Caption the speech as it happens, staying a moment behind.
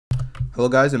Hello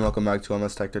guys and welcome back to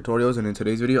MS Tech Tutorials, and in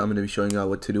today's video I'm going to be showing you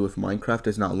what to do if Minecraft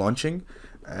is not launching.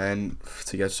 And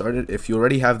to get started, if you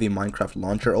already have the Minecraft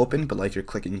launcher open but like you're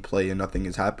clicking play and nothing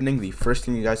is happening, the first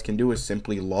thing you guys can do is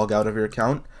simply log out of your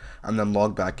account and then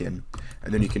log back in,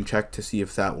 and then you can check to see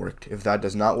if that worked. If that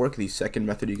does not work, the second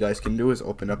method you guys can do is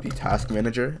open up the task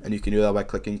manager, and you can do that by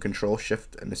clicking Control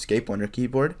Shift and Escape on your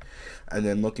keyboard and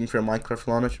then looking for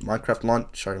Minecraft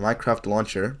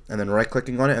launcher and then right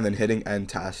clicking on it and then hitting end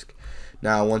task.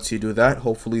 Now once you do that,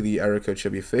 hopefully the error code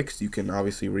should be fixed. You can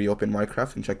obviously reopen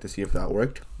Minecraft and check to see if that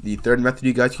worked. The third method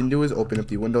you guys can do is open up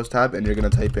the Windows tab, and you're going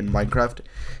to type in Minecraft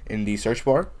in the search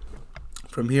bar.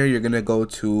 From here you're going to go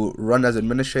to Run as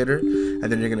Administrator, and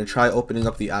then you're going to try opening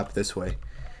up the app this way.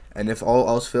 And if all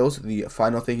else fails, the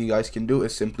final thing you guys can do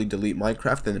is simply delete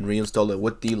Minecraft and then reinstall it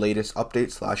with the latest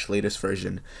update / latest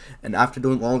version. And after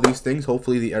doing all these things,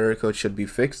 hopefully the error code should be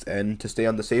fixed. And to stay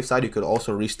on the safe side, you could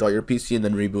also restart your PC and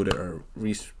then reboot it or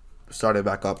restart it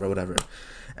back up or whatever.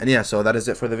 And yeah, so that is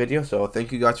it for the video. So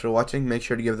thank you guys for watching. Make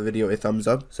sure to give the video a thumbs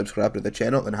up, subscribe to the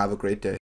channel, and have a great day.